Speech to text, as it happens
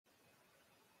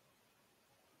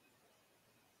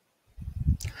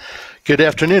Good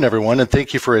afternoon, everyone, and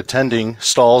thank you for attending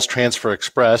Stahl's Transfer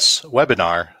Express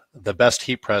webinar, The Best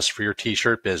Heat Press for Your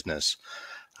T-Shirt Business.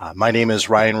 My name is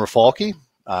Ryan Rafalke.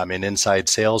 I'm in inside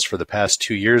sales for the past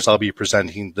 2 years. I'll be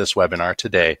presenting this webinar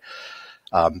today.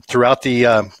 Throughout the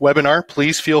webinar,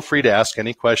 please feel free to ask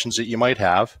any questions that you might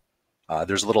have.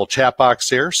 There's a little chat box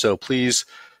there, so please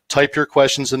type your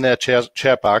questions in that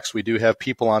chat box. We do have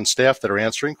people on staff that are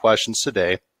answering questions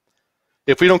today.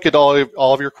 If we don't get all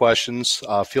of your questions,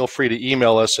 feel free to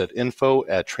email us at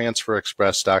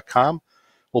info@transferexpress.com.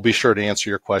 We'll be sure to answer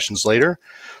your questions later.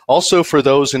 Also, for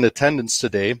those in attendance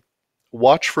today,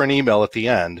 watch for an email at the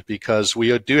end because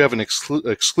we do have an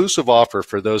exclusive offer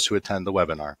for those who attend the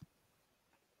webinar.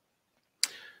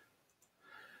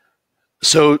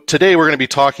 So today we're going to be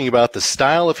talking about the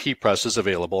style of heat presses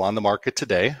available on the market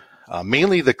today,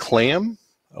 mainly the clam,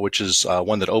 which is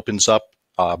one that opens up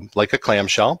like a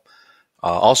clamshell.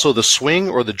 Also the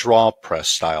swing or the draw press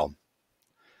style.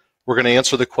 We're going to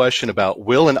answer the question about,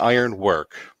 will an iron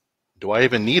work? Do I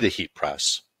even need a heat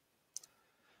press?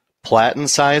 Platen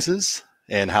sizes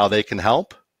and how they can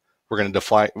help. We're going to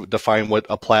define what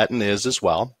a platen is as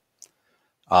well.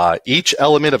 Each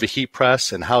element of a heat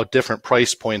press and how different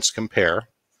price points compare.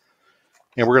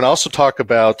 And we're going to also talk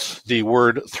about the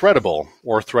word threadable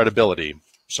or threadability.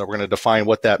 So we're going to define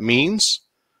what that means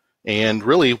and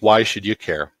really why should you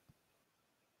care.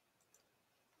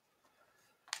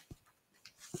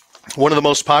 One of the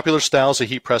most popular styles of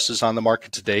heat presses on the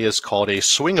market today is called a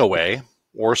swing away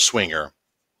or swinger.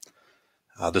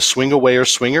 The swing away or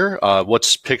swinger,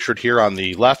 what's pictured here on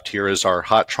the left here is our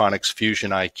Hotronix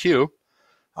Fusion IQ.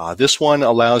 This one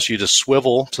allows you to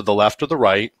swivel to the left or the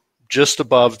right, just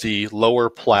above the lower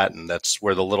platen. That's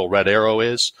where the little red arrow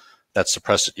is. That's the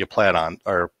press that you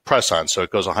press on, so it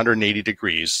goes 180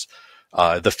 degrees.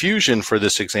 The Fusion, for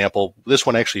this example, this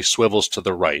one actually swivels to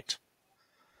the right.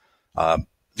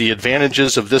 The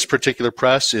advantages of this particular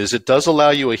press is it does allow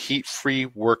you a heat-free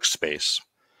workspace.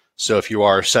 So if you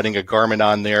are setting a garment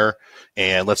on there,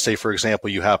 and let's say, for example,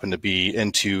 you happen to be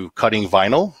into cutting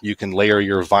vinyl, you can layer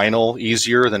your vinyl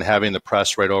easier than having the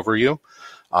press right over you.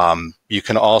 You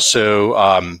can also,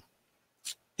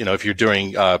 if you're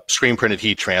doing screen printed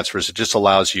heat transfers, it just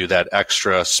allows you that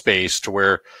extra space to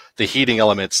where the heating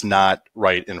element's not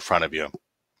right in front of you.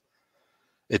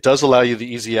 It does allow you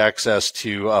the easy access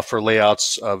to for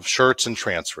layouts of shirts and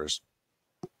transfers.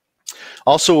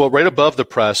 Also, right above the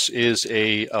press is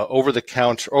a over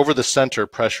the center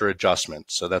pressure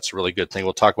adjustment. So that's a really good thing.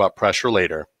 We'll talk about pressure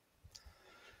later.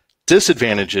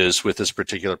 Disadvantages with this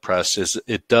particular press is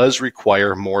it does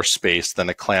require more space than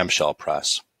a clamshell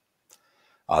press.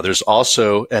 There's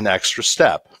also an extra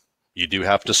step. You do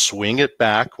have to swing it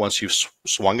back once you've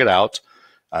swung it out.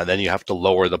 Then you have to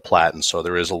lower the platen, so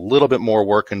there is a little bit more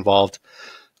work involved.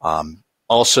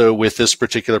 Also, with this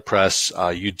particular press,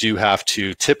 you do have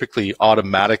to typically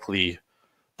automatically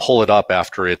pull it up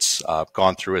after it's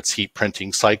gone through its heat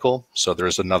printing cycle. So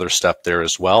there's another step there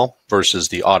as well versus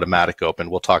the automatic open.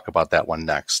 We'll talk about that one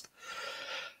next.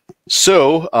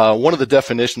 So one of the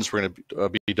definitions we're going to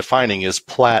be defining is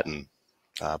platen.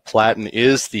 Platen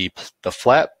is the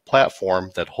flat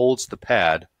platform that holds the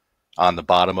pad on the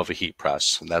bottom of a heat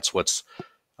press, and that's what's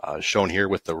shown here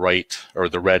with the right or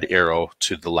the red arrow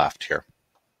to the left here.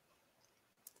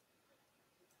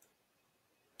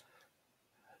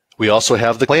 We also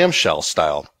have the clamshell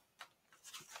style.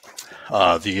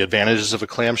 The advantages of a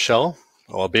clamshell,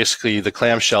 well, basically the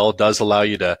clamshell does allow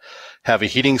you to have a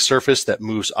heating surface that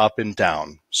moves up and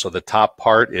down. So the top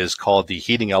part is called the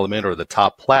heating element or the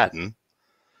top platen.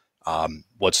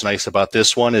 What's nice about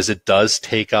this one is it does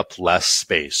take up less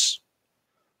space.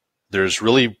 There's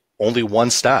really only one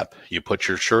step. You put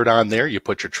your shirt on there, you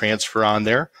put your transfer on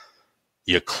there,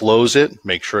 you close it,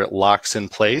 make sure it locks in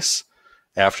place.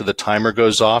 After the timer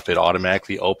goes off, it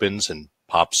automatically opens and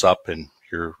pops up and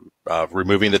you're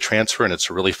removing the transfer, and it's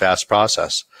a really fast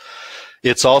process.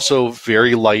 It's also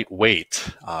very lightweight.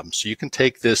 So you can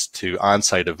take this to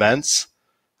on-site events.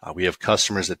 We have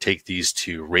customers that take these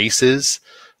to races,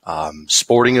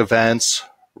 sporting events,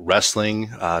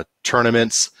 wrestling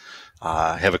tournaments.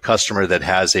 I have a customer that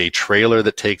has a trailer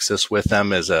that takes this with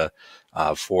them as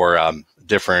for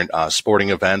different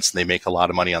sporting events, and they make a lot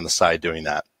of money on the side doing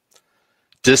that.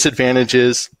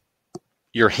 Disadvantages,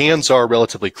 your hands are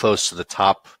relatively close to the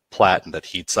top platen that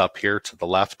heats up here to the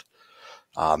left.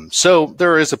 So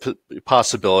there is a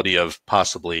possibility of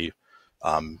possibly,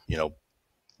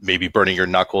 maybe burning your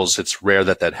knuckles. It's rare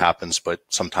that that happens, but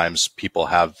sometimes people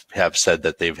have said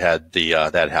that they've had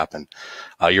that happen.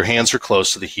 Your hands are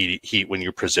close to the heat when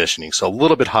you're positioning, so a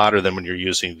little bit hotter than when you're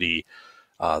using the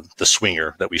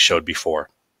swinger that we showed before.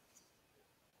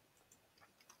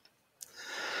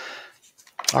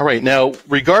 All right, now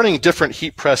regarding different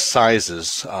heat press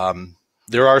sizes,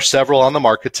 there are several on the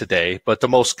market today, but the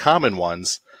most common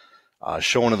ones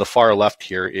shown in the far left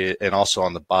here and also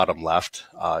on the bottom left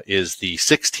is the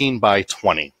 16 by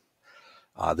 20.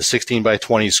 The 16 by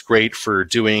 20 is great for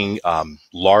doing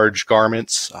large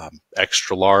garments,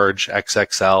 extra large,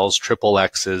 XXLs, triple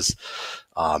X's,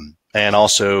 and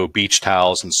also beach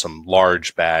towels and some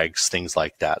large bags, things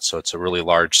like that. So it's a really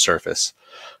large surface.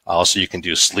 Also, you can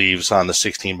do sleeves on the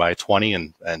 16 by 20,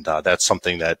 and that's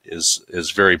something that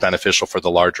is very beneficial for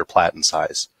the larger platen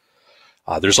size.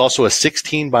 There's also a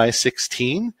 16 by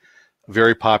 16,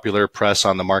 very popular press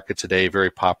on the market today,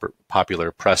 very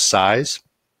popular press size.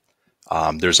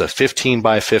 There's a 15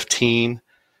 by 15,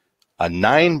 a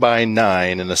 9 by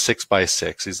 9, and a 6 by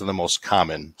 6. These are the most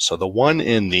common. So the one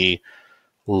in the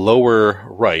lower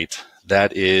right,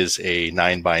 that is a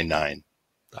 9 by 9.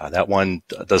 That one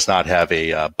does not have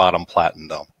a bottom platen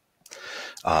though.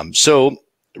 So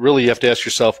really you have to ask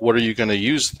yourself, what are you going to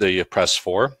use the press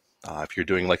for? If you're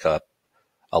doing like a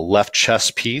left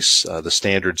chest piece, the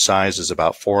standard size is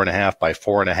about 4.5 by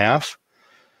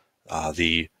 4.5.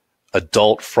 The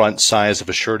adult front size of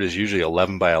a shirt is usually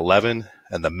 11 by 11,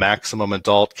 and the maximum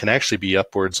adult can actually be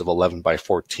upwards of 11 by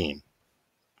 14.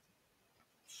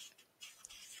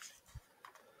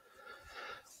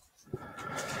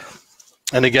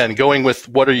 And again, going with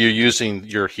what are you using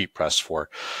your heat press for?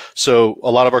 So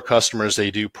a lot of our customers, they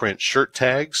do print shirt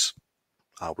tags.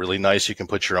 Really nice. You can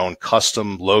put your own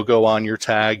custom logo on your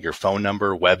tag, your phone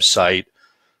number, website.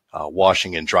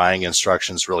 Washing and drying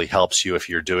instructions really helps you if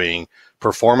you're doing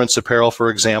performance apparel, for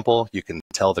example. You can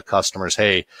tell the customers,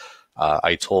 hey,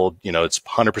 I told, it's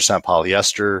 100%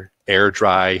 polyester, air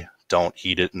dry, don't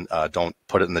heat it, and don't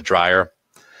put it in the dryer.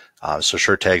 So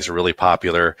shirt tags are really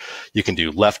popular. You can do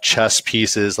left chest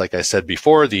pieces. Like I said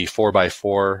before, the 4 by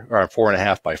 4 or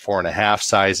 4.5 by 4.5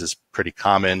 size is pretty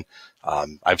common.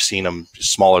 I've seen them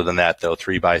smaller than that though,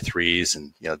 3 by 3s,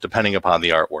 and depending upon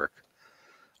the artwork.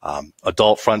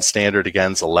 Adult front standard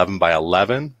again is 11 by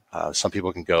 11. Some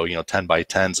people can go 10 by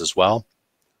 10s as well.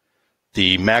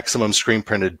 The maximum screen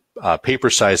printed paper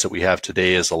size that we have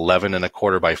today is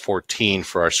 11.25 by 14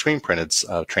 for our screen printed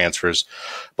transfers,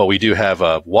 but we do have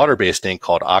a water-based ink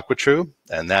called AquaTrue,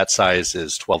 and that size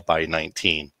is 12 by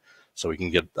 19. So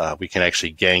we can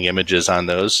actually gang images on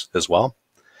those as well.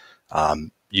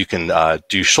 You can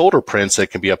do shoulder prints that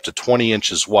can be up to 20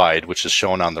 inches wide, which is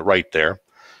shown on the right there.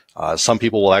 Some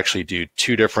people will actually do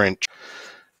two different.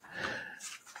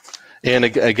 And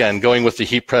again, going with the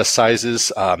heat press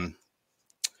sizes,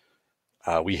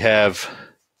 we have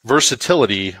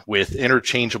versatility with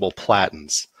interchangeable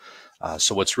platens.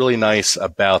 So what's really nice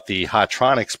about the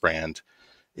Hotronics brand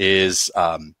is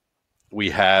we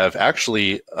have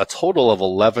actually a total of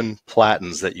 11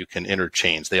 platens that you can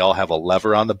interchange. They all have a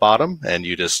lever on the bottom, and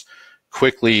you just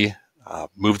quickly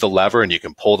move the lever and you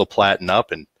can pull the platen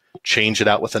up and change it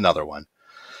out with another one.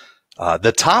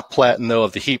 The top platen, though,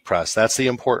 of the heat press, that's the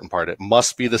important part. It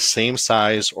must be the same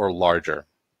size or larger.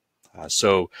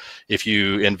 So if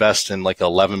you invest in like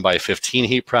 11 by 15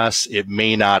 heat press, it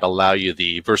may not allow you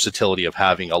the versatility of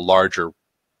having a larger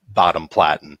bottom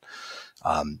platen.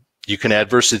 You can add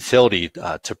versatility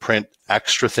to print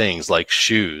extra things like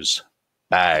shoes,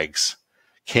 bags,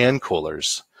 can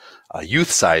coolers, youth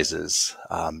sizes.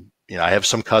 I have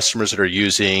some customers that are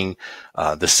using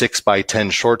the 6 by 10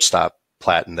 shortstop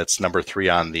platen. That's number 3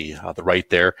 on the right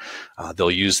there.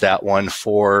 They'll use that one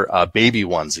for baby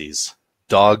onesies,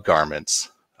 dog garments,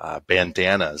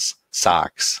 bandanas,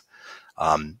 socks.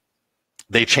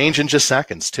 They change in just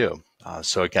seconds too.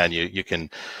 So again, you can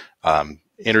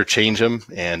interchange them.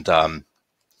 And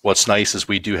what's nice is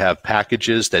we do have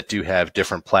packages that do have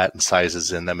different platen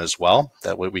sizes in them as well,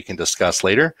 that we can discuss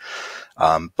later.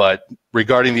 But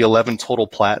regarding the 11 total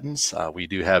platens, we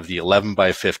do have the 11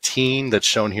 by 15 that's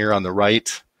shown here on the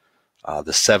right,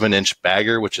 the 7-inch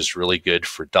bagger, which is really good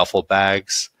for duffel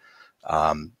bags.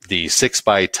 The 6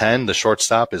 by 10, the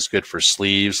shortstop, is good for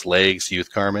sleeves, legs,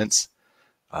 youth garments.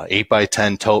 8 by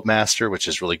 10 tote master, which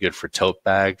is really good for tote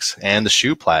bags, and the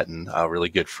shoe platen, really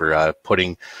good for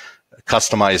putting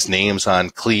customized names on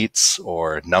cleats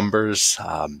or numbers,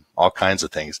 all kinds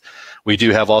of things. We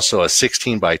do have also a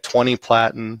 16 by 20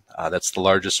 platen. That's the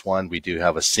largest one. We do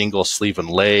have a single sleeve and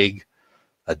leg,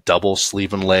 a double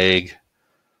sleeve and leg,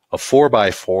 a 4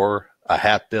 by 4, a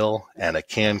hat bill, and a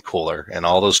can cooler, and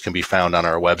all those can be found on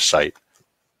our website.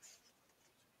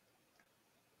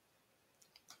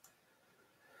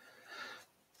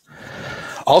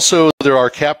 Also, there are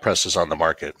cap presses on the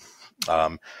market.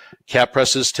 Cap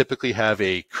presses typically have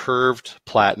a curved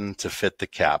platen to fit the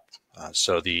cap.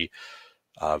 So the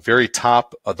Very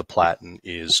top of the Platen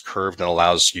is curved and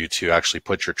allows you to actually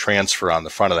put your transfer on the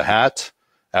front of the hat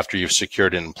after you've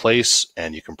secured it in place,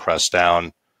 and you can press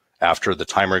down after the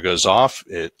timer goes off.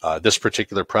 This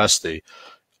particular press, the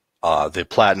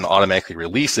Platen automatically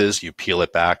releases, you peel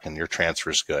it back, and your transfer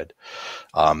is good.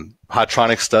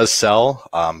 Hotronix does sell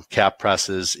cap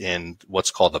presses in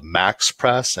what's called the Max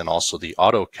press and also the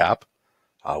Auto Cap.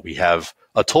 We have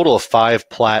a total of 5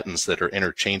 Platens that are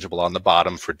interchangeable on the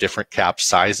bottom for different cap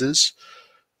sizes.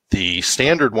 The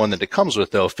standard one that it comes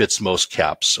with, though, fits most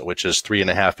caps, which is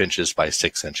 3.5 inches by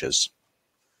 6 inches.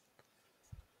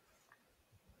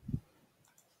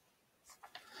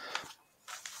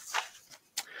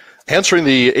 Answering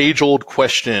the age-old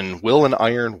question, will an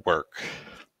iron work?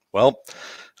 Well,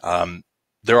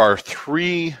 there are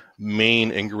 3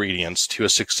 main ingredients to a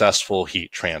successful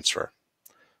heat transfer.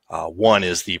 One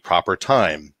is the proper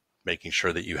time, making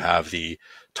sure that you have the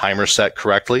timer set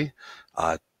correctly.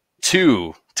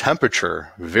 2,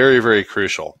 temperature, very, very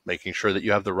crucial. Making sure that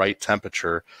you have the right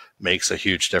temperature makes a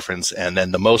huge difference. And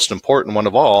then the most important one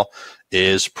of all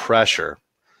is pressure.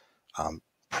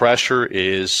 Pressure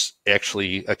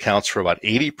actually accounts for about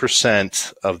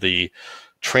 80% of the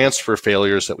transfer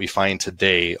failures that we find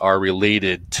today are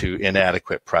related to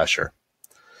inadequate pressure.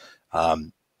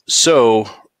 So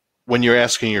when you're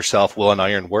asking yourself, will an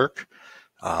iron work?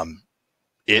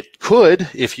 It could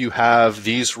if you have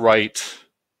these right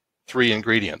 3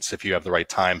 ingredients, if you have the right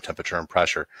time, temperature, and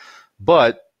pressure.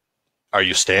 But are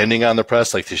you standing on the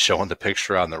press like they show in the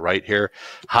picture on the right here?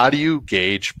 How do you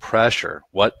gauge pressure?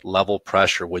 What level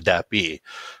pressure would that be?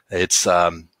 It's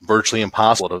virtually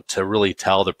impossible to really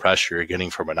tell the pressure you're getting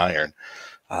from an iron.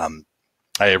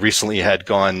 I recently had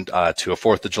gone to a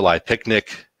 4th of July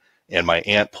picnic, and my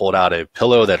aunt pulled out a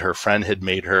pillow that her friend had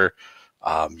made her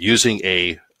using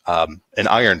an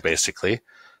iron, basically.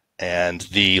 And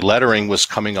the lettering was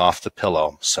coming off the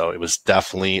pillow. So it was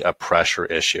definitely a pressure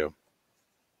issue.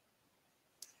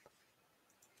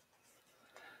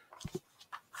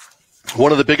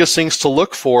 One of the biggest things to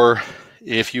look for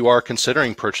if you are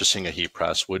considering purchasing a heat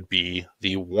press would be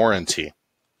the warranty.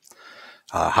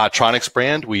 Hotronix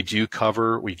brand, we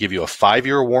give you a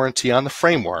 5-year warranty on the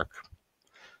framework.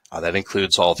 That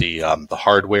includes all the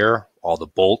hardware, all the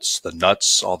bolts, the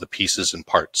nuts, all the pieces and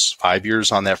parts. 5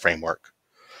 years on that framework.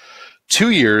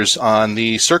 2 years on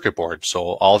the circuit board,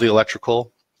 so all the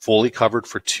electrical fully covered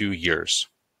for 2 years.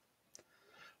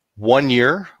 1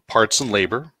 year parts and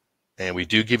labor, and we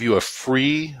do give you a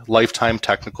free lifetime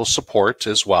technical support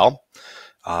as well.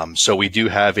 So we do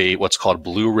have what's called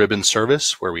blue ribbon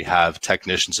service, where we have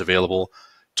technicians available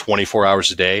 24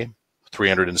 hours a day,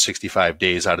 365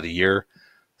 days out of the year,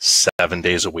 7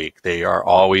 days a week. They are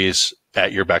always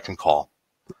at your beck and call.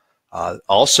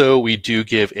 Also, we do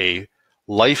give a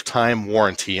lifetime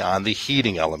warranty on the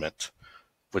heating element,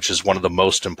 which is one of the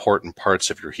most important parts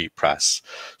of your heat press.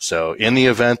 So in the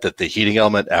event that the heating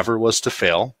element ever was to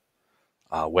fail,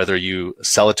 whether you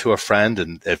sell it to a friend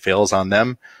and it fails on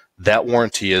them, that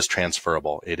warranty is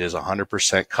transferable. It is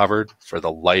 100% covered for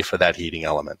the life of that heating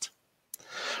element.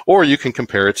 Or you can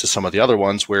compare it to some of the other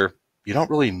ones where you don't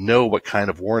really know what kind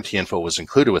of warranty info was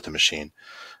included with the machine.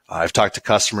 I've talked to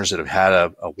customers that have had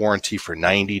a warranty for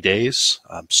 90 days,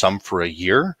 some for a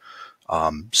year.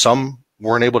 Some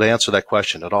weren't able to answer that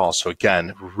question at all. So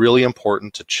again, really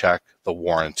important to check the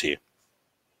warranty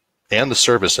and the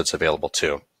service that's available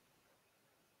too.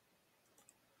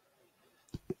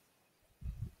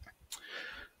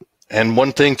 And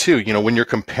one thing too, when you're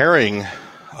comparing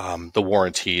the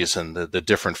warranties and the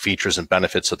different features and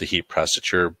benefits of the heat press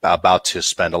that you're about to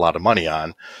spend a lot of money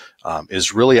on,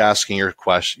 is really asking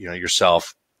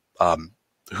yourself,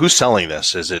 who's selling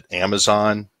this? Is it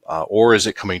Amazon or is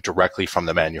it coming directly from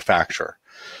the manufacturer?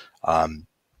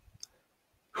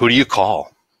 Who do you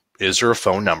call? Is there a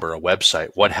phone number, a website?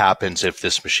 What happens if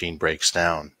this machine breaks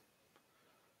down?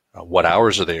 What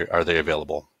hours are they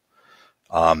available?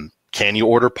 Can you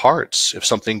order parts? If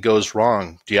something goes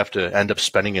wrong, do you have to end up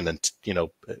spending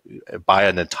buy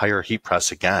an entire heat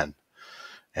press again?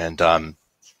 And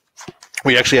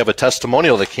we actually have a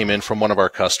testimonial that came in from one of our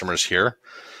customers here,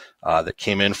 that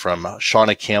came in from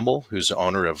Shauna Campbell, who's the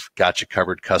owner of Gotcha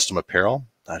Covered Custom Apparel.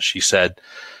 She said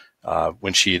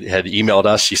when she had emailed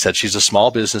us, she said she's a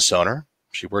small business owner.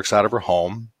 She works out of her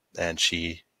home, and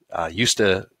she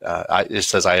it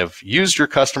says, I have used your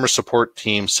customer support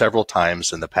team several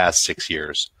times in the past 6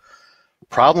 years.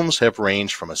 Problems have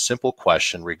ranged from a simple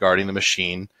question regarding the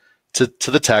machine to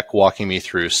the tech walking me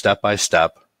through step by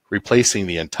step, replacing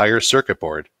the entire circuit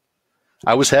board.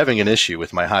 I was having an issue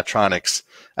with my Hotronix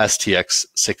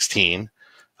STX16.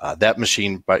 That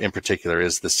machine in particular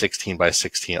is the 16 by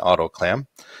 16 auto clam.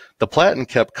 The platen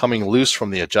kept coming loose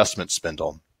from the adjustment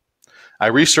spindle. I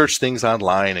researched things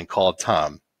online and called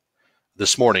Tom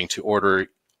this morning to order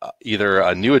either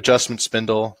a new adjustment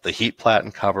spindle, the heat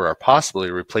platen cover, or possibly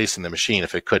replacing the machine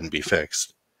if it couldn't be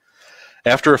fixed.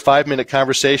 After a 5-minute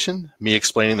conversation, me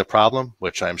explaining the problem,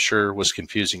 which I'm sure was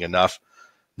confusing enough,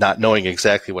 not knowing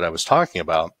exactly what I was talking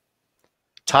about,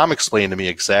 Tom explained to me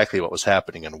exactly what was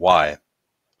happening and why.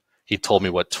 He told me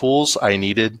what tools I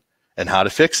needed and how to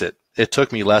fix it. It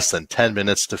took me less than 10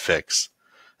 minutes to fix.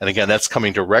 And again, that's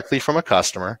coming directly from a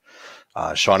customer,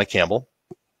 Shauna Campbell.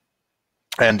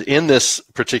 And in this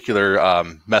particular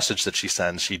message that she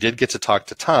sends, she did get to talk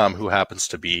to Tom, who happens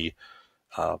to be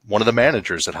one of the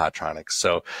managers at Hottronics.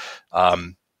 So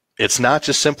it's not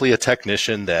just simply a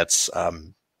technician that's,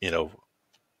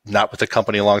 not with the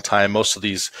company a long time. Most of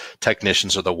these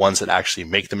technicians are the ones that actually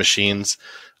make the machines.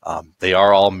 They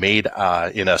are all made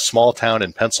in a small town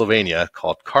in Pennsylvania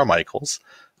called Carmichael's.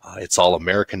 It's all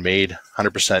American made,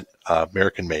 100%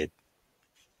 American made.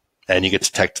 And you get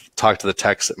to talk to the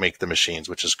techs that make the machines,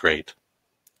 which is great.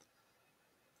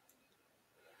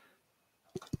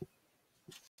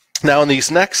 Now, in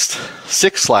these next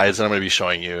 6 slides that I'm going to be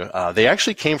showing you, they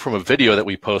actually came from a video that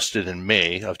we posted in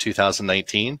May of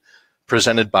 2019,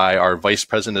 presented by our Vice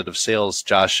President of Sales,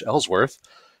 Josh Ellsworth.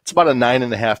 It's about a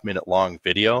 9.5-minute long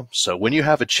video. So when you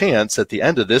have a chance at the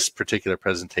end of this particular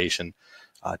presentation,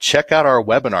 check out our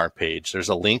webinar page. There's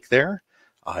a link there.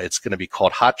 It's going to be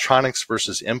called Hottronics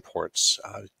versus Imports.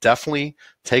 Definitely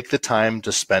take the time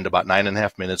to spend about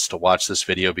 9.5 minutes to watch this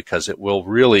video, because it will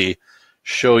really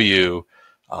show you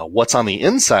what's on the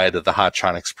inside of the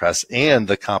Hottronics press and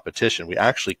the competition. We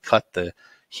actually cut the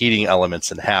heating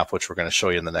elements in half, which we're going to show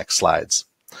you in the next slides.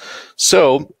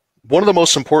 So one of the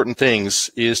most important things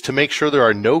is to make sure there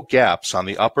are no gaps on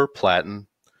the upper platen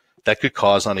that could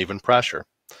cause uneven pressure.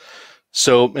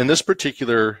 So in this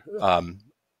particular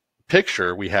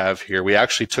picture we have here, we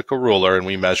actually took a ruler and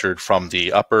we measured from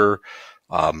the upper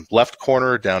left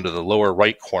corner down to the lower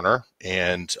right corner.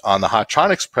 And on the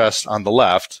Hottronics press on the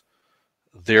left,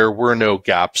 there were no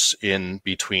gaps in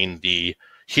between the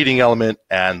heating element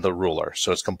and the ruler.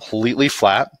 So it's completely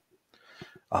flat.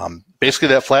 Basically,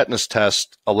 that flatness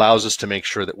test allows us to make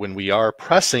sure that when we are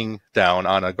pressing down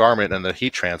on a garment and the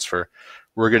heat transfer,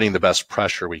 we're getting the best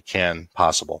pressure we can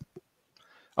possible.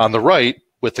 On the right,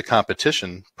 with the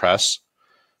competition press,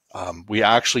 we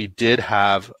actually did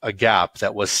have a gap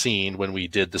that was seen when we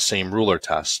did the same ruler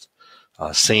test.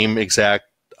 Same exact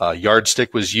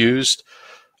yardstick was used,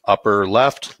 upper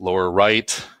left, lower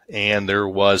right, and there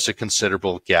was a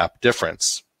considerable gap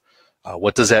difference.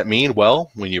 What does that mean?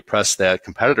 Well, when you press that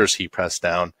competitor's heat press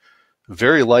down,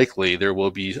 very likely there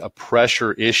will be a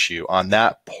pressure issue on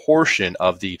that portion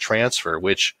of the transfer,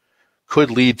 which could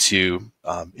lead to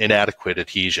inadequate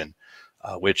adhesion,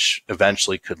 which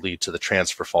eventually could lead to the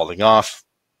transfer falling off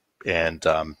and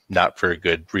not very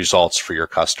good results for your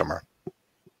customer.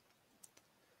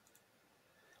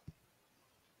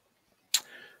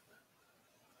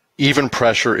 Even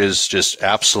pressure is just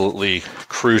absolutely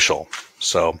crucial.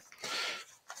 So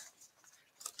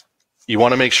you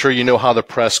want to make sure you know how the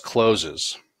press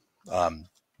closes.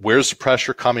 Where's the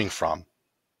pressure coming from?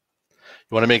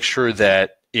 You want to make sure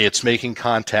that it's making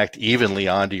contact evenly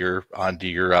onto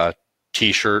your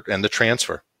t-shirt and the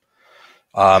transfer.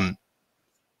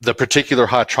 The particular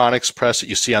Hottronics press that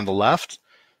you see on the left,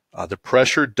 the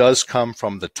pressure does come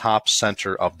from the top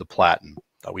center of the platen.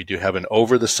 We do have an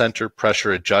over-the-center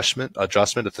pressure adjustment at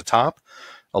the top,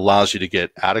 allows you to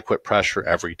get adequate pressure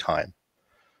every time.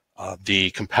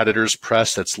 The competitor's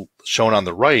press that's shown on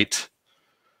the right,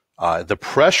 the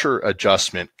pressure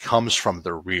adjustment comes from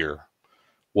the rear.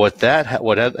 What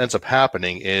ends up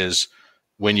happening is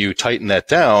when you tighten that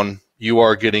down, you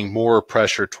are getting more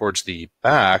pressure towards the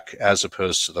back as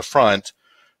opposed to the front,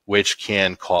 which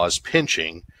can cause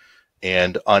pinching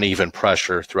and uneven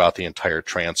pressure throughout the entire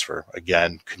transfer.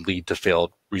 Again, can lead to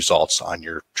failed results on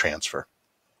your transfer.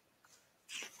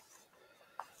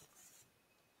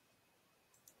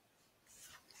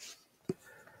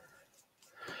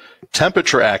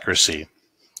 Temperature accuracy.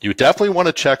 You definitely want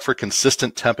to check for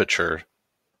consistent temperature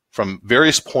from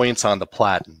various points on the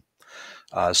platen.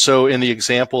 So in the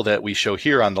example that we show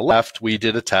here on the left, we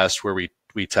did a test where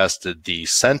we tested the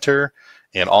center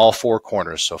and all 4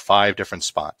 corners, so 5 different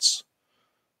spots.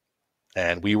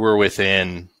 And we were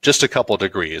within just a couple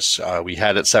degrees. We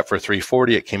had it set for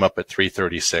 340, it came up at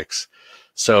 336.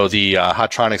 So the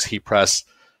Hottronics heat press,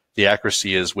 the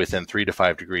accuracy is within 3 to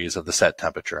 5 degrees of the set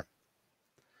temperature.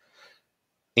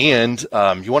 And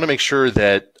you want to make sure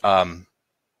that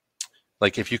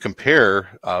like if you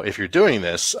compare, if you're doing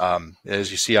this,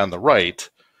 as you see on the right,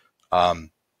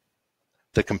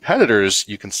 the competitors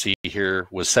you can see here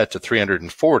was set to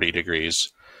 340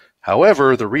 degrees.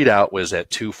 However, the readout was at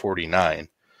 249.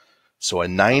 So a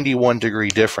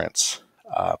 91-degree difference,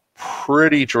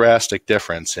 pretty drastic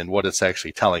difference in what it's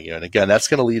actually telling you. And again, that's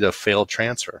going to lead to a failed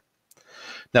transfer.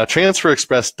 Now, Transfer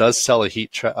Express does sell a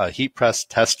heat press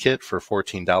test kit for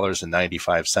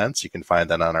 $14.95. You can find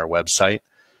that on our website.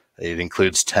 It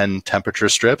includes 10 temperature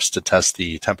strips to test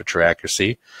the temperature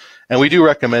accuracy. And we do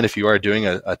recommend, if you are doing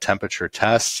a temperature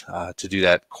test, to do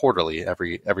that quarterly,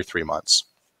 every 3 months.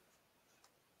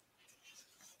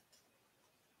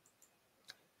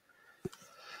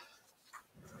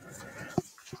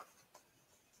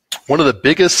 One of the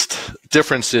biggest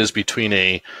differences between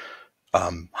a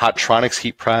Hotronix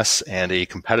heat press and a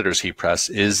competitor's heat press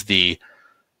is the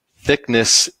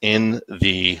thickness in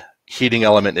the heating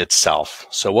element itself.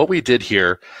 So what we did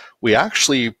here, we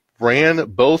actually ran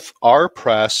both our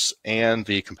press and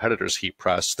the competitor's heat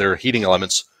press, their heating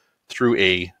elements, through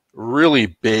a really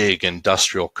big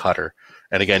industrial cutter.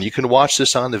 And again, you can watch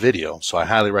this on the video, so I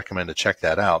highly recommend to check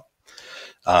that out.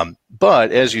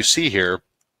 But as you see here,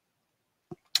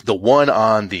 the one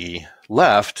on the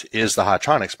left is the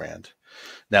Hotronix brand.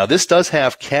 Now, this does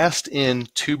have cast-in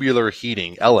tubular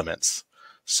heating elements.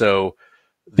 So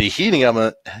the heating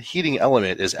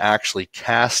element is actually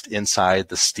cast inside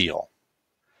the steel.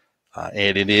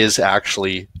 And it is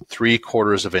actually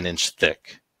 3/4 of an inch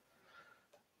thick.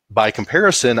 By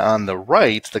comparison, on the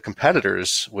right, the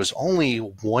competitors was only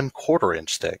 1/4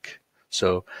 inch thick.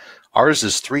 So ours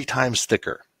is 3 times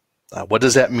thicker. What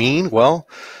does that mean? Well,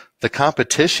 the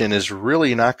competition is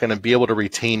really not going to be able to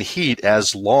retain heat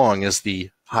as long as the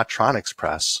Hotronix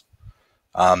press.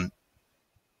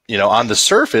 You know, on the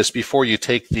surface, before you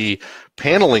take the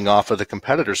paneling off of the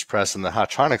competitor's press and the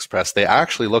Hotronix press, they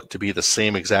actually look to be the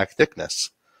same exact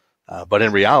thickness. But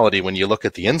in reality, when you look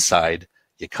at the inside,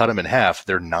 you cut them in half,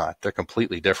 they're not. They're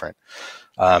completely different.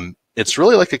 It's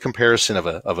really like a comparison of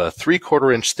a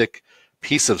 3/4 inch thick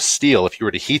piece of steel. If you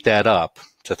were to heat that up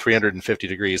to 350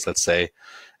 degrees, let's say,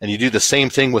 and you do the same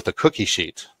thing with a cookie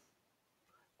sheet,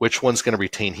 which one's going to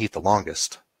retain heat the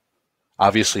longest?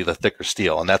 Obviously the thicker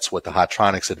steel, and that's what the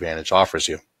Hotronix advantage offers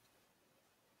you.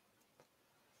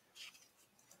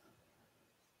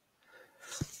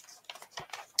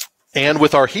 And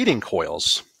with our heating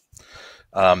coils,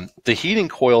 the heating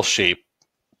coil shape,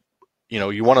 you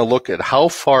know, you want to look at how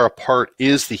far apart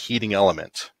is the heating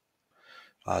element.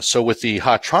 So with the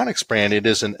Hotronix brand,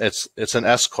 it's an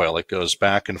S coil. It goes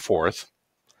back and forth.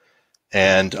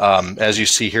 And as you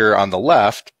see here on the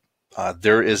left,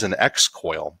 there is an X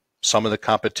coil. Some of the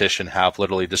competition have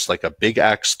literally just like a big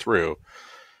X through.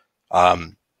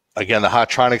 Again, the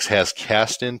Hotronix has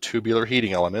cast-in tubular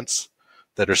heating elements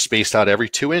that are spaced out every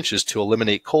 2 inches to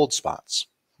eliminate cold spots.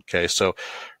 Okay, so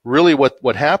really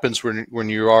what happens when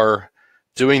you are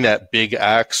doing that big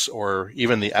X or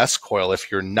even the S coil,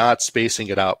 if you're not spacing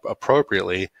it out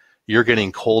appropriately, you're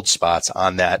getting cold spots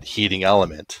on that heating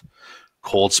element.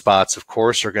 Cold spots, of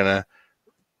course, are going to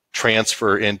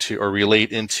transfer into or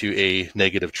relate into a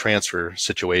negative transfer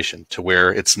situation to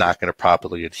where it's not going to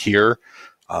properly adhere.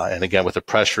 And again, with the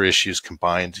pressure issues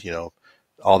combined, you know,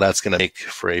 all that's going to make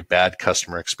for a bad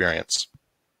customer experience.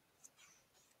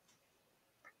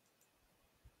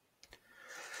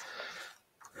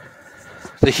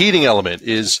 The heating element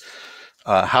is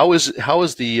how is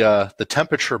the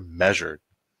temperature measured?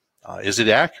 Is it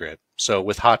accurate? So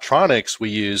with Hotronix, we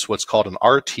use what's called an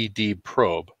RTD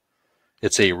probe.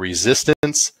 It's a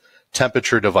resistance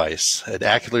temperature device. It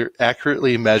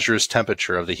accurately measures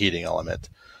temperature of the heating element.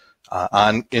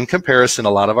 In comparison,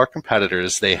 a lot of our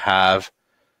competitors, they have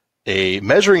a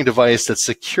measuring device that's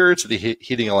secured to the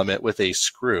heating element with a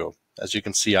screw, as you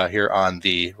can see out here on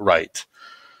the right.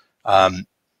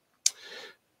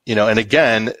 You know, and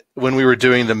again, when we were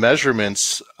doing the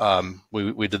measurements,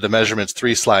 we did the measurements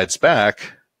 3 slides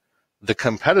back, the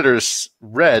competitors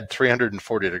read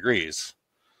 340 degrees.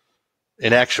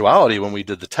 In actuality, when we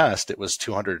did the test, it was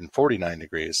 249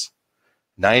 degrees,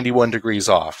 91 degrees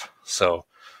off. So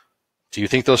do you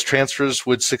think those transfers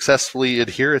would successfully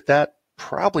adhere at that?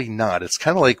 Probably not. It's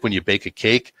kind of like when you bake a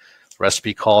cake, the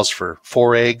recipe calls for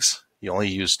 4 eggs, you only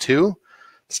use 2.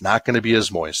 It's not going to be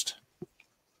as moist.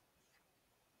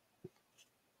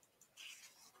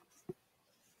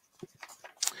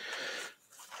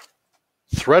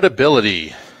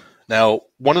 Threadability. Now,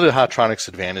 one of the Hotronix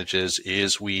advantages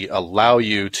is we allow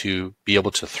you to be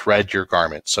able to thread your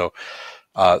garment. So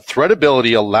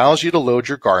threadability allows you to load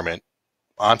your garment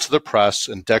onto the press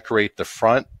and decorate the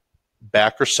front,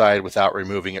 back, or side without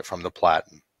removing it from the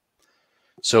platen.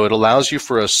 So it allows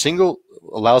for a single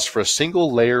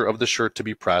layer of the shirt to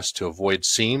be pressed to avoid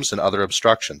seams and other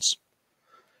obstructions.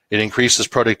 It increases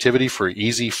productivity for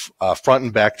easy front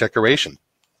and back decoration.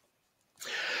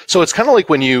 So it's kind of like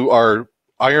when you are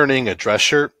ironing a dress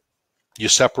shirt, you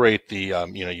separate the,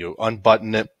 you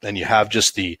unbutton it and you have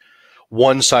just the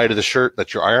one side of the shirt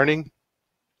that you're ironing.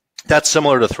 That's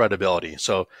similar to threadability.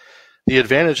 So the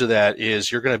advantage of that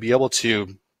is you're going to be able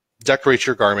to decorate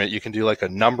your garment. You can do like a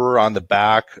number on the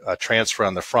back, a transfer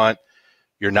on the front.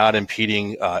 You're not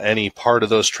impeding any part of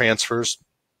those transfers.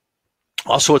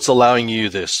 Also, it's allowing you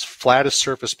this flattest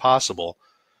surface possible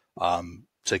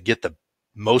to get the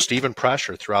most even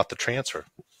pressure throughout the transfer.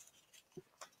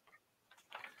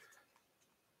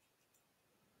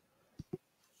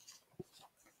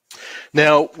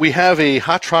 Now, we have a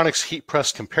Hotronix heat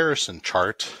press comparison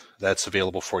chart that's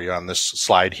available for you on this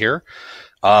slide here.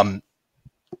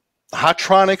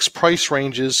 Hotronix price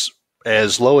ranges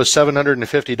as low as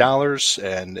 $750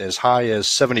 and as high as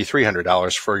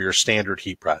 $7,300 for your standard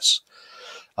heat press.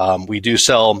 We do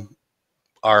sell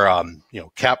our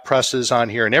cap presses on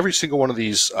here, and every single one of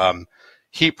these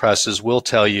heat presses will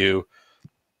tell you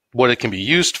what it can be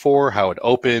used for, how it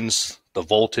opens, the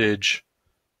voltage,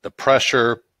 the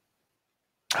pressure,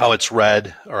 how it's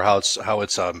read or how it's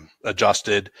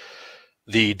adjusted.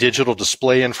 The digital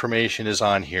display information is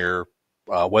on here,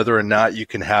 whether or not you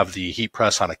can have the heat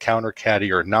press on a counter caddy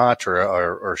or not,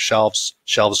 or shelves.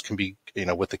 Shelves can be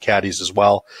with the caddies as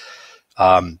well.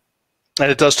 And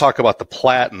it does talk about the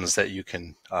Platens that you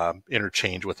can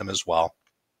interchange with them as well.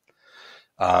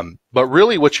 But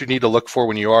really what you need to look for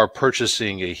when you are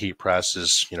purchasing a heat press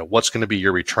is, what's going to be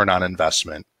your return on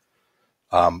investment?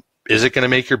 Is it going to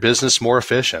make your business more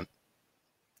efficient?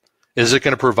 Is it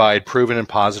going to provide proven and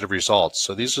positive results?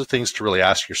 So these are things to really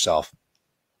ask yourself.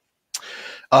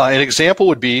 An example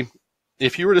would be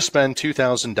if you were to spend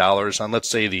 $2,000 on, let's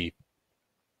say, the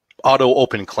auto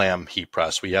open clam heat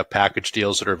press. We have package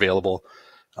deals that are available.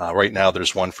 Right now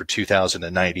there's one for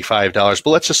 $2,095, but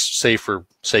let's just say for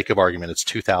sake of argument it's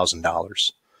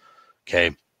 $2,000.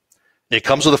 Okay. It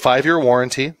comes with a 5-year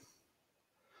warranty,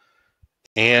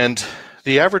 and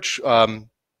the average, so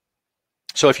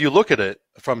if you look at it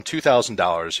from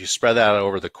 $2,000, you spread that out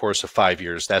over the course of 5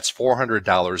 years, that's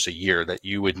 $400 a year that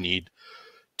you would need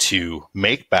to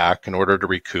make back in order to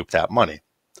recoup that money.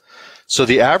 So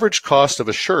the average cost of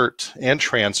a shirt and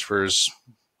transfers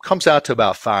comes out to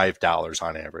about $5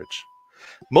 on average.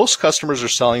 Most customers are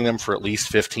selling them for at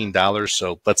least $15,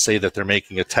 so let's say that they're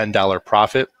making a $10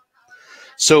 profit.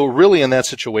 So really in that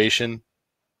situation,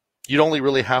 you'd only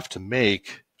really have to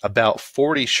make about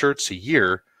 40 shirts a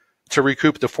year to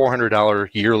recoup the $400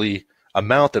 yearly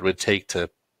amount that it would take to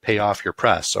pay off your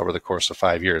press over the course of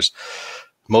 5 years.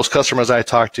 Most customers I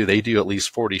talk to, they do at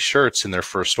least 40 shirts in their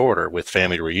first order with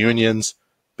family reunions,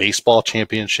 baseball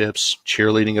championships,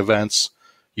 cheerleading events,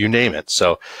 you name it.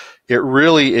 So it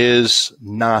really is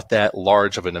not that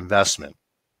large of an investment.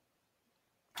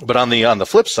 But on the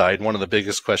flip side, one of the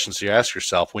biggest questions you ask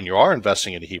yourself when you are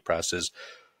investing in a heat press is,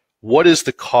 what is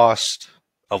the cost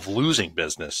of losing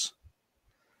business?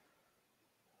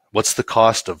 What's the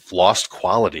cost of lost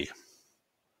quality,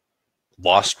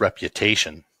 lost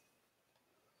reputation?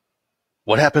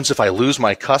 What happens if I lose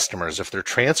my customers, if their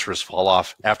transfers fall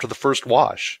off after the first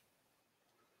wash?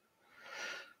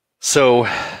 So,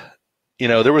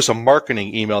 there was a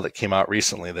marketing email that came out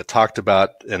recently that talked about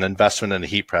an investment in a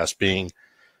heat press being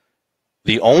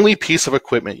the only piece of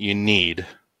equipment you need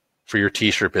for your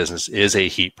t-shirt business is a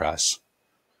heat press.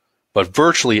 But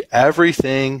virtually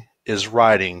everything is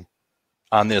riding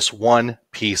on this one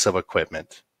piece of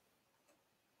equipment.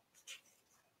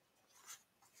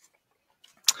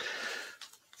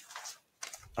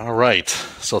 All right,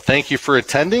 so thank you for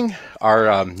attending.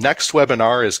 Our next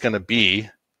webinar is going to be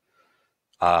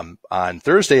on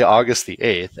Thursday, August the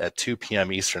 8th at 2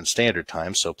 p.m. Eastern Standard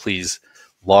Time. So please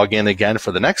log in again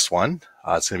for the next one.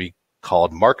 It's going to be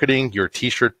called Marketing Your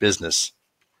T-Shirt Business.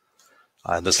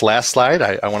 This last slide,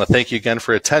 I want to thank you again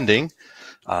for attending.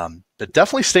 But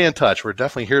definitely stay in touch. We're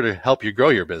definitely here to help you grow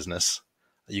your business.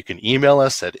 You can email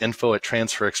us at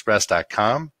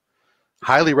info@transferexpress.com.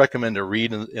 Highly recommend to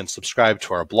read and subscribe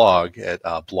to our blog at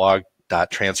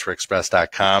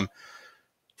blog.transferexpress.com.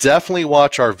 Definitely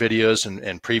watch our videos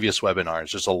and previous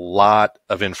webinars. There's a lot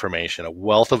of information, a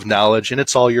wealth of knowledge, and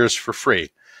it's all yours for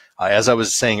free. As I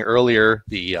was saying earlier,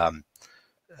 the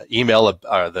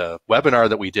the webinar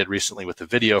that we did recently with the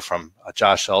video from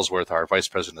Josh Ellsworth, our Vice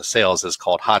President of Sales, is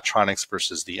called Hotronix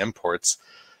versus the Imports.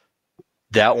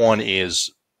 That one is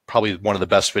probably one of the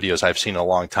best videos I've seen in a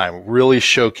long time. Really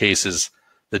showcases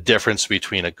the difference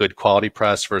between a good quality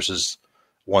press versus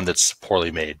one that's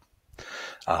poorly made.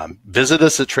 Visit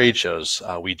us at trade shows.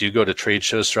 We do go to trade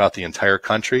shows throughout the entire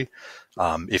country.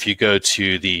 If you go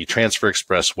to the Transfer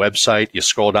Express website, you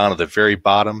scroll down to the very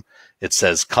bottom, it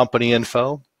says company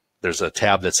info. There's a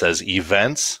tab that says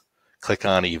events. Click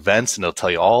on events and it'll tell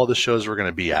you all the shows we're going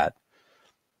to be at.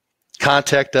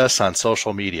 Contact us on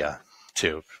social media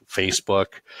too, Facebook,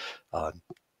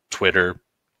 Twitter,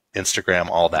 Instagram,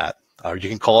 all that. You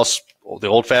can call us the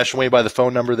old-fashioned way by the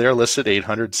phone number there listed,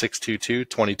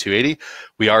 800-622-2280.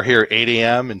 We are here 8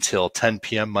 a.m. until 10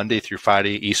 p.m. Monday through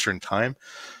Friday Eastern Time.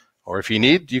 Or if you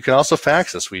need, you can also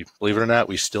fax us. We, believe it or not,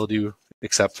 we still do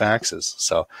accept faxes.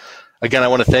 So again, I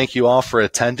want to thank you all for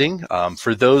attending.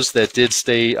 For those that did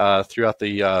stay throughout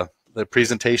the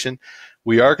presentation,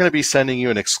 we are going to be sending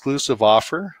you an exclusive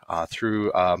offer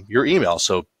through your email.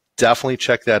 So definitely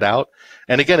check that out.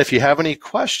 And again, if you have any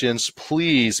questions,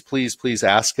 please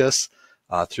ask us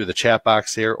through the chat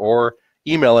box here or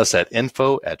email us at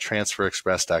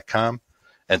info@transferexpress.com.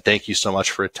 And thank you so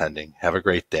much for attending. Have a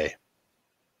great day.